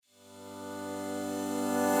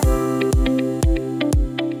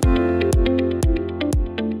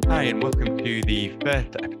the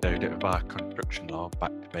first episode of our Construction Law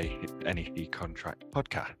Back to Basics NEC Contract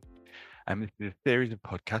podcast. This is a series of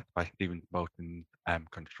podcasts by Bolton's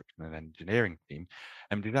construction and engineering team,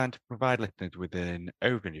 designed to provide listeners with an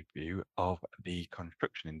overview of the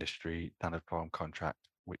construction industry standard form contract,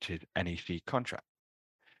 which is NEC contract.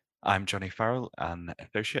 I'm Johnny Farrell, an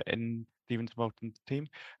associate in Bolton's team.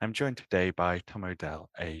 I'm joined today by Tom O'Dell,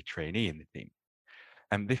 a trainee in the team.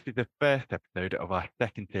 This is the first episode of our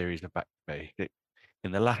second series of Back to Basics.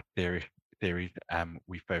 In the last series,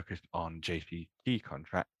 we focused on JCT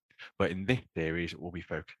contracts, but in this series, we'll be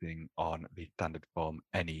focusing on the standard form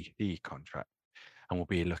NEC contract, and we'll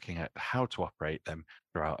be looking at how to operate them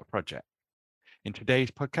throughout a project. In today's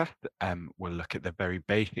podcast, we'll look at the very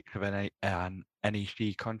basics of an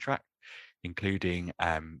NEC contract, including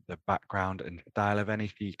the background and style of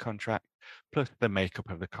NEC contract, plus the makeup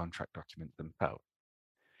of the contract documents themselves.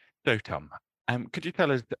 So, Tom, could you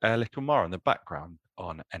tell us a little more on the background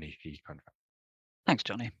on NEC contract? Thanks,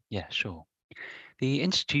 Johnny. Yeah, sure. The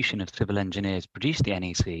Institution of Civil Engineers produced the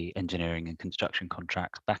NEC engineering and construction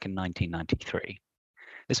contracts back in 1993.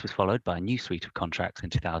 This was followed by a new suite of contracts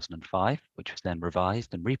in 2005, which was then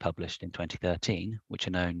revised and republished in 2013, which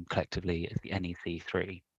are known collectively as the NEC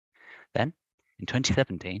 3. Then, in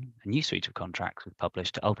 2017, a new suite of contracts was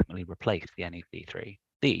published to ultimately replace the NEC 3.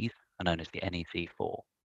 These are known as the NEC 4.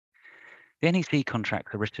 The NEC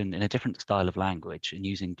contracts are written in a different style of language and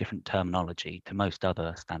using different terminology to most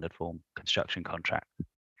other standard form construction contracts.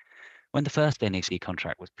 When the first NEC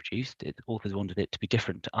contract was produced, its authors wanted it to be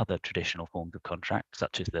different to other traditional forms of contract,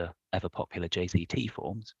 such as the ever-popular JCT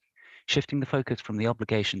forms, shifting the focus from the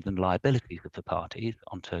obligations and liabilities of the parties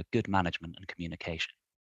onto good management and communication.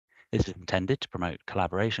 This is intended to promote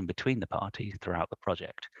collaboration between the parties throughout the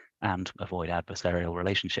project and avoid adversarial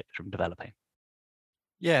relationships from developing.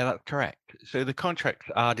 Yeah, that's correct. So the contracts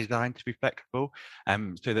are designed to be flexible,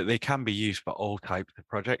 so that they can be used for all types of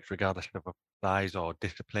projects, regardless of size or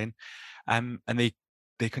discipline. And they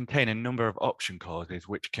contain a number of option clauses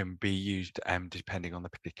which can be used depending on the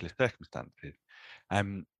particular circumstances.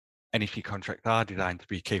 NEC contracts are designed to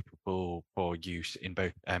be capable for use in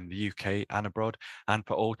both the UK and abroad, and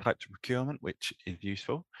for all types of procurement, which is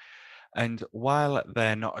useful. And while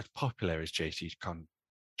they're not as popular as JCT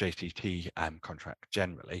contracts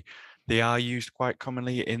generally, they are used quite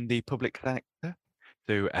commonly in the public sector.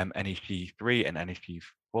 So NEC 3 and NEC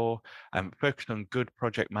 4 focus on good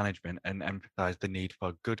project management and emphasize the need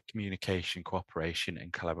for good communication, cooperation,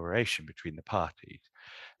 and collaboration between the parties.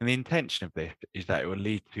 And the intention of this is that it will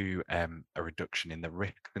lead to a reduction in the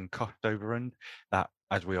risks and cost overruns that,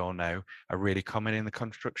 as we all know, are really common in the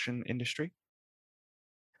construction industry.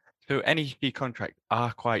 So NEC contracts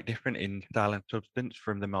are quite different in style and substance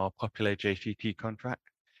from the more popular JCT contracts.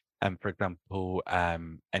 For example,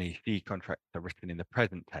 NEC contracts are written in the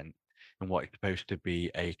present tense in what is supposed to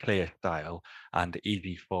be a clear style and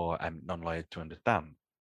easy for non-lawyers to understand.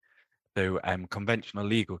 So conventional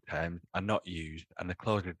legal terms are not used, and the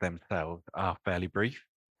clauses themselves are fairly brief.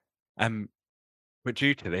 But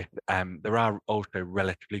due to this, there are also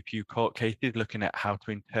relatively few court cases looking at how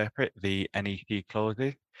to interpret the NEC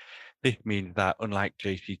clauses. This means that unlike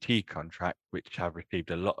JCT contracts, which have received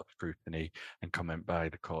a lot of scrutiny and comment by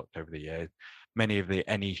the courts over the years, many of the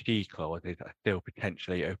NEC clauses are still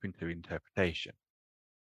potentially open to interpretation.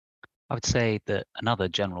 I would say that another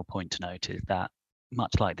general point to note is that,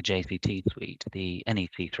 much like the JCT suite, the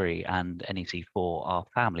NEC3 and NEC4 are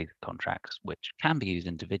families of contracts which can be used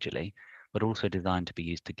individually, but also designed to be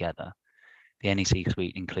used together. The NEC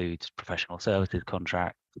suite includes professional services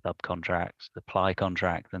contracts, subcontracts, supply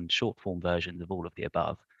contracts, and short form versions of all of the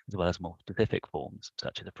above, as well as more specific forms,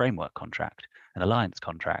 such as a framework contract, an alliance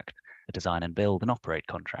contract, a design and build and operate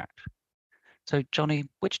contract. So, Johnny,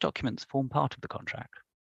 which documents form part of the contract?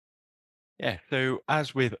 Yeah, so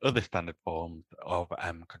as with other standard forms of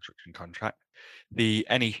construction contracts, the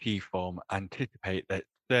NEC form anticipate that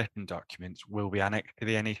certain documents will be annexed to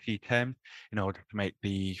the NEC terms in order to make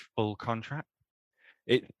the full contract.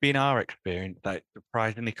 It's been our experience that it's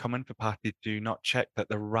surprisingly common for parties to not check that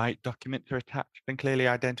the right documents are attached and clearly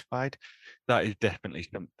identified. That is definitely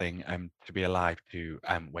something to be alive to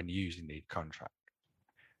when using these contracts.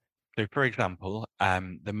 So, for example,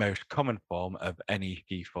 the most common form of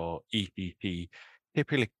NEC for ECC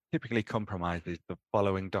typically compromises the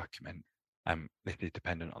following document. This is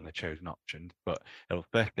dependent on the chosen options, but it'll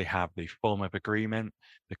firstly have the form of agreement,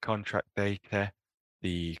 the contract data,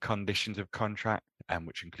 the conditions of contract,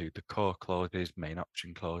 which include the core clauses, main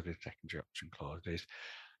option clauses, secondary option clauses.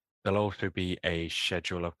 There'll also be a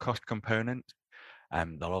schedule of cost components.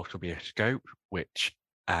 There'll also be a scope, which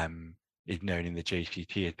is known in the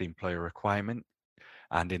JCT as the employer requirement,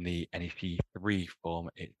 And in the NEC 3 form,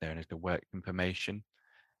 it's known as the work information.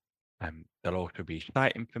 There'll also be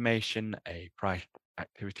site information, a price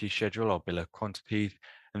activity schedule or bill of quantities,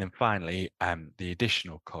 and then finally, the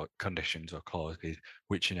additional conditions or clauses,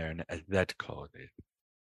 which are known as Z clauses.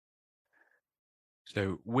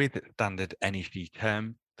 So with standard NEC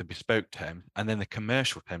terms, the bespoke terms, and then the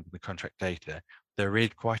commercial terms of the contract data, there is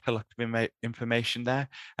quite a lot of information there,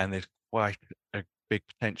 and there's quite a big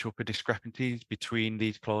potential for discrepancies between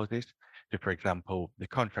these clauses. So for example, the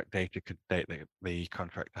contract data could state that the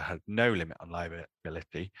contractor has no limit on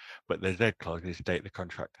liability, but the Z clauses state the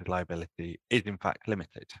contractor's liability is in fact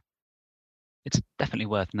limited. It's definitely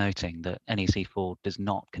worth noting that NEC 4 does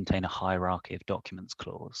not contain a hierarchy of documents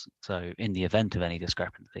clause. So in the event of any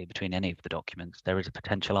discrepancy between any of the documents, there is a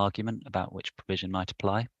potential argument about which provision might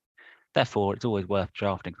apply. Therefore, it's always worth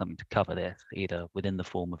drafting something to cover this, either within the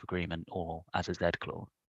form of agreement or as a Z clause.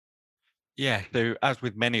 Yeah, so as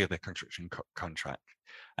with many other construction contracts,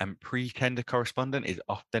 pre-tender correspondent is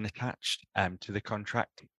often attached to the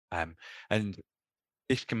contract, and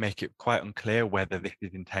this can make it quite unclear whether this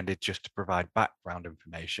is intended just to provide background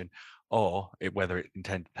information or whether it's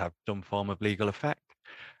intended to have some form of legal effect.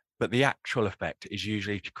 But the actual effect is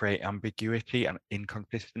usually to create ambiguity and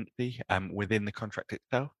inconsistency within the contract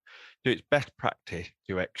itself. So it's best practice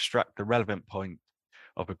to extract the relevant points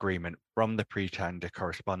of agreement from the pre-tender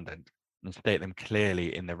correspondence and state them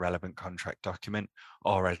clearly in the relevant contract document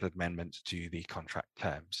or as amendments to the contract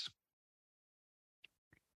terms.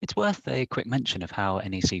 It's worth a quick mention of how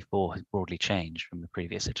NEC 4 has broadly changed from the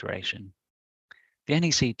previous iteration. The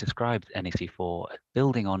NEC describes NEC 4 as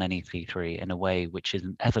building on NEC 3 in a way which is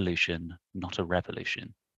an evolution, not a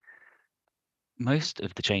revolution. Most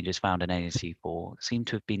of the changes found in NEC 4 seem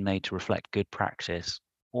to have been made to reflect good practice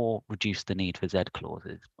or reduce the need for Z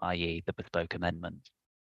clauses, i.e. the bespoke amendment.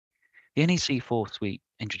 The NEC 4 suite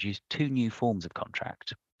introduced two new forms of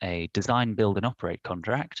contract, a design, build and operate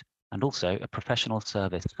contract, and also a professional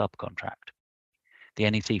service subcontract. The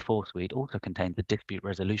NEC 4 suite also contains a dispute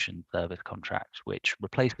resolution service contract, which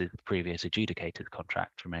replaces the previous adjudicator's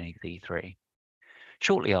contract from NEC 3.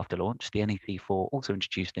 Shortly after launch, the NEC 4 also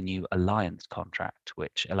introduced a new alliance contract,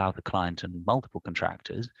 which allows the client and multiple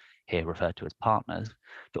contractors, here referred to as partners,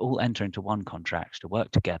 to all enter into one contract to work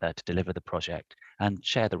together to deliver the project and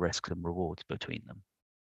share the risks and rewards between them.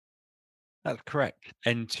 That's correct.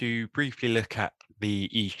 And to briefly look at the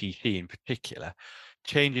ECC in particular,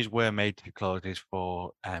 changes were made to clauses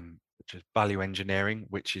for such as value engineering,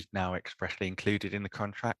 which is now expressly included in the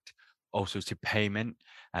contract, also to payment,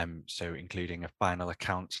 so including a final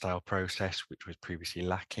account style process, which was previously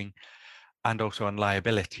lacking, and also on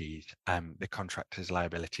liabilities. The contractor's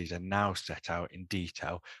liabilities are now set out in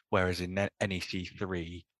detail, whereas in NEC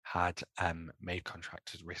 3 had made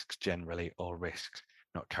contractors risks generally or risks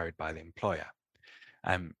not carried by the employer.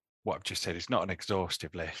 What I've just said is not an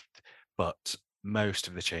exhaustive list, but most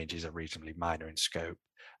of the changes are reasonably minor in scope,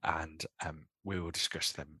 and we will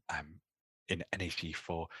discuss them in NEC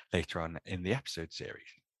 4 later on in the episode series.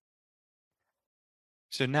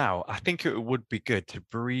 So now I think it would be good to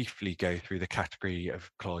briefly go through the category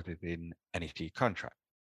of clauses in NEC contract.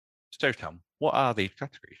 So Tom, what are these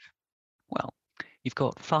categories? Well, you've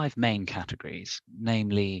got five main categories,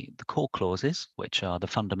 namely the core clauses, which are the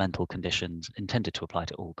fundamental conditions intended to apply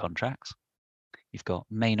to all contracts. You've got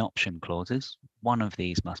main option clauses. One of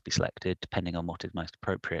these must be selected depending on what is most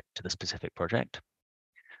appropriate to the specific project.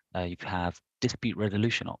 You have dispute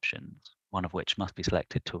resolution options, one of which must be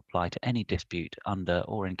selected to apply to any dispute under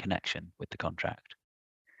or in connection with the contract.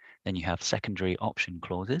 Then you have secondary option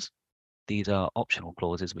clauses. These are optional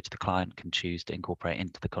clauses which the client can choose to incorporate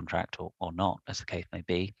into the contract or not, as the case may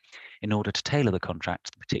be, in order to tailor the contract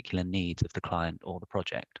to the particular needs of the client or the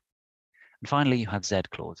project. And finally, you have Z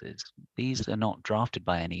clauses. These are not drafted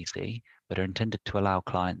by NEC, but are intended to allow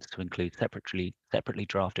clients to include separately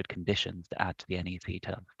drafted conditions to add to the NEC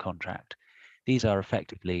terms of contract. These are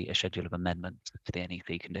effectively a schedule of amendments to the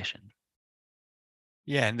NEC conditions.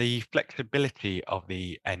 Yeah, and the flexibility of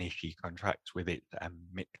the NEC contracts with its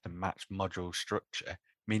mix and match module structure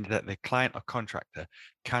means that the client or contractor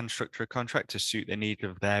can structure a contract to suit the needs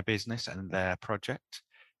of their business and their project.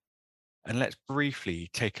 And let's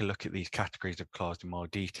briefly take a look at these categories of clause in more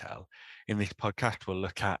detail. In this podcast, we'll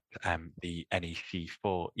look at the NEC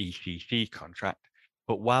 4 ECC contract,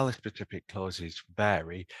 but while the specific clauses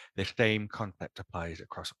vary, the same concept applies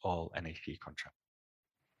across all NEC contracts.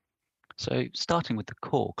 So starting with the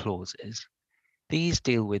core clauses, these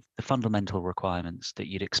deal with the fundamental requirements that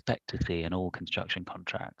you'd expect to see in all construction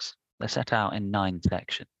contracts. They're set out in 9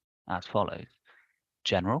 sections as follows.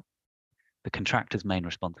 General, the contractor's main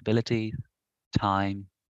responsibilities, time,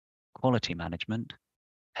 quality management,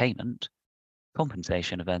 payment,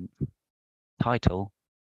 compensation events, title,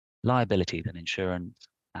 liabilities and insurance,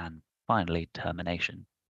 and finally termination.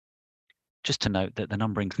 Just to note that the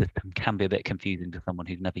numbering system can be a bit confusing to someone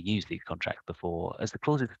who's never used these contracts before, as the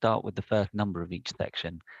clauses start with the first number of each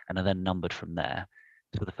section and are then numbered from there.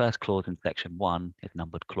 So the first clause in section 1 is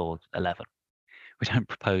numbered clause 11. We don't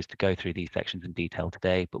propose to go through these sections in detail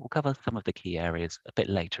today, but we'll cover some of the key areas a bit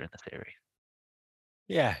later in the series.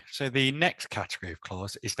 Yeah, so the next category of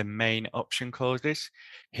clause is the main option clauses.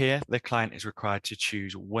 Here, the client is required to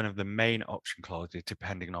choose one of the main option clauses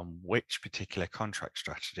depending on which particular contract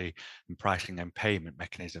strategy and pricing and payment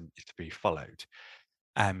mechanism is to be followed.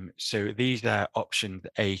 So these are options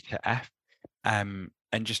A to F. And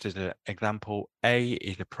just as an example, A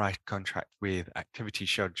is a priced contract with activity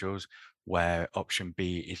schedules, where option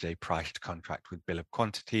B is a priced contract with bill of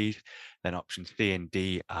quantities. Then options C and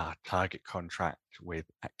D are target contracts with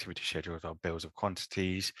activity schedules or bills of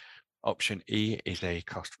quantities. Option E is a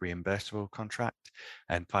cost reimbursable contract.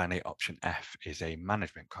 And finally, option F is a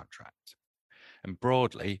management contract. And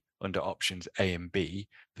broadly, under options A and B,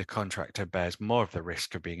 the contractor bears more of the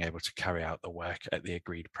risk of being able to carry out the work at the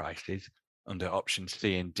agreed prices. Under options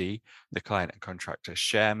C and D, the client and contractor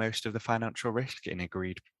share most of the financial risk in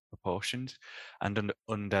agreed proportions. And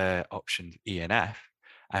under options E and F,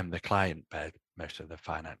 the client bears most of the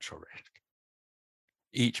financial risk.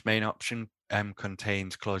 Each main option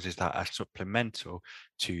contains clauses that are supplemental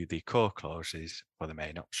to the core clauses for the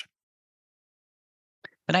main option.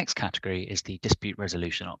 The next category is the dispute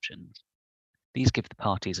resolution options. These give the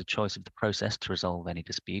parties a choice of the process to resolve any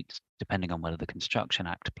disputes, depending on whether the Construction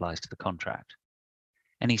Act applies to the contract.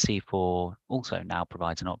 NEC 4 also now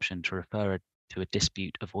provides an option to refer to a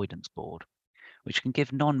dispute avoidance board, which can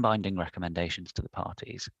give non-binding recommendations to the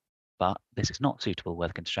parties, but this is not suitable where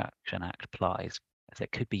the Construction Act applies, as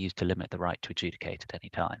it could be used to limit the right to adjudicate at any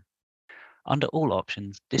time. Under all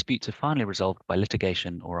options, disputes are finally resolved by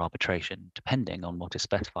litigation or arbitration, depending on what is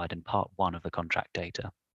specified in Part 1 of the contract data.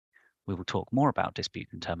 We will talk more about dispute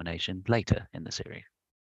and termination later in the series.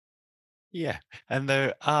 Yeah, and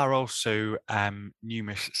there are also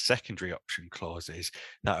numerous secondary option clauses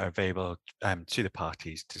that are available to the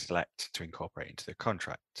parties to select to incorporate into the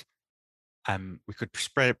contract. We could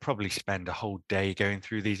probably spend a whole day going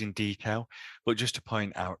through these in detail, but just to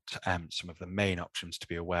point out some of the main options to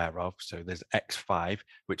be aware of. So there's X5,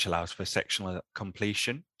 which allows for sectional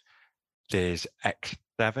completion. There's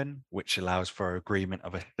X7, which allows for agreement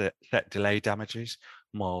of a set delay damages,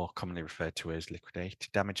 more commonly referred to as liquidated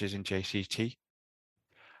damages in JCT.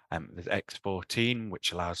 There's X14,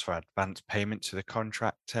 which allows for advance payment to the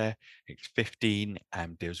contractor. X15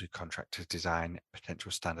 deals with contractors' design,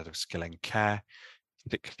 potential standard of skill and care.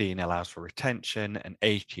 16 allows for retention, and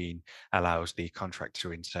 18 allows the contractor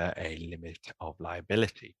to insert a limit of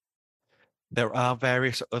liability. There are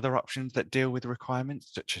various other options that deal with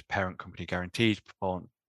requirements, such as parent company guarantees,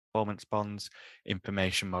 performance bonds,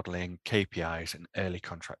 information modeling, KPIs, and early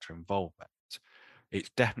contractor involvement. It's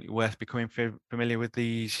definitely worth becoming familiar with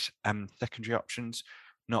these secondary options,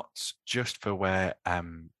 not just for where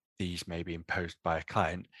these may be imposed by a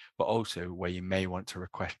client, but also where you may want to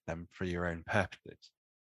request them for your own purposes.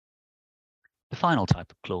 The final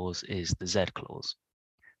type of clause is the Z clause.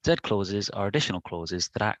 Z clauses are additional clauses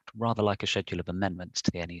that act rather like a schedule of amendments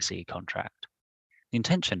to the NEC contract. The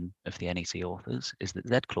intention of the NEC authors is that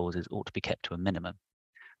Z clauses ought to be kept to a minimum.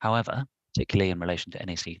 However, particularly in relation to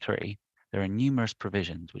NEC 3, there are numerous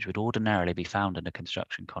provisions which would ordinarily be found in a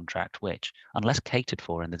construction contract which, unless catered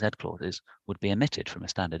for in the Z clauses, would be omitted from a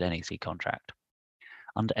standard NEC contract.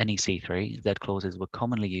 Under NEC 3, Z clauses were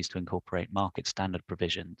commonly used to incorporate market standard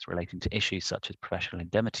provisions relating to issues such as professional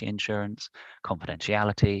indemnity insurance,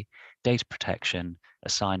 confidentiality, data protection,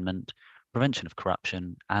 assignment, prevention of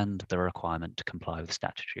corruption, and the requirement to comply with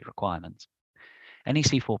statutory requirements.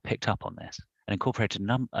 NEC 4 picked up on this and incorporated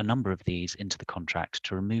a number of these into the contract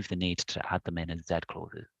to remove the need to add them in as Z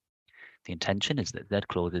clauses. The intention is that Z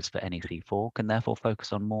clauses for NEC 4 can therefore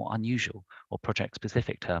focus on more unusual or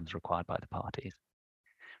project-specific terms required by the parties.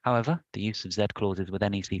 However, the use of Z clauses with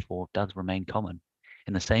NEC 4 does remain common,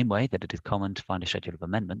 in the same way that it is common to find a schedule of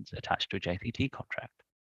amendments attached to a JCT contract.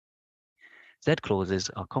 Z clauses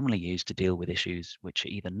are commonly used to deal with issues which are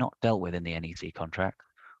either not dealt with in the NEC contract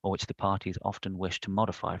or which the parties often wish to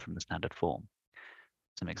modify from the standard form.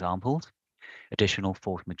 Some examples: additional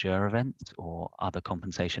force majeure events or other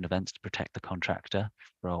compensation events to protect the contractor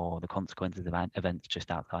for the consequences of events just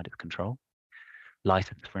outside its control,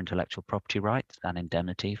 license for intellectual property rights and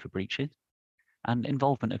indemnity for breaches, and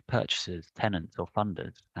involvement of purchasers, tenants, or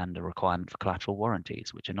funders, and a requirement for collateral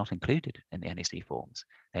warranties, which are not included in the NEC forms.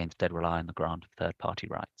 They instead rely on the grant of third-party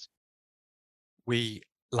rights. We,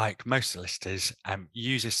 like most solicitors,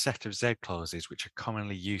 use a set of Z clauses which are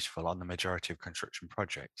commonly useful on the majority of construction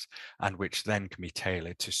projects and which then can be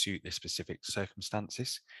tailored to suit the specific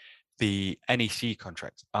circumstances. The NEC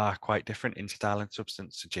contracts are quite different in style and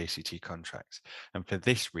substance to JCT contracts. And for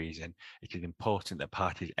this reason, it is important that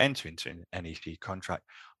parties enter into an NEC contract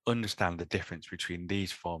understand the difference between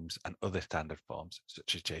these forms and other standard forms,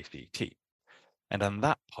 such as JCT. And on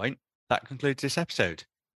that point, that concludes this episode.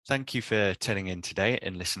 Thank you for tuning in today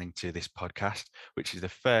and listening to this podcast, which is the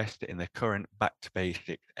first in the current Back to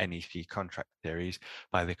Basics NEC contract series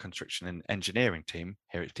by the construction and engineering team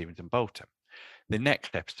here at Stevens and Bolton. The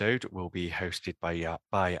next episode will be hosted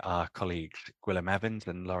by our colleagues Gwilym Evans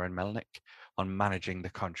and Lauren Melnick on managing the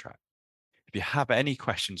contract. If you have any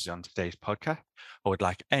questions on today's podcast or would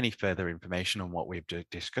like any further information on what we've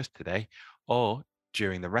discussed today, or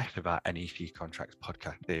during the rest of our NEC Contracts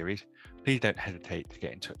podcast series, please don't hesitate to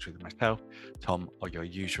get in touch with myself, Tom, or your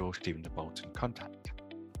usual Stevens and Bolton contact.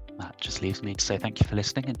 That just leaves me to say thank you for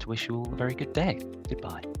listening and to wish you all a very good day.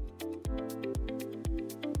 Goodbye.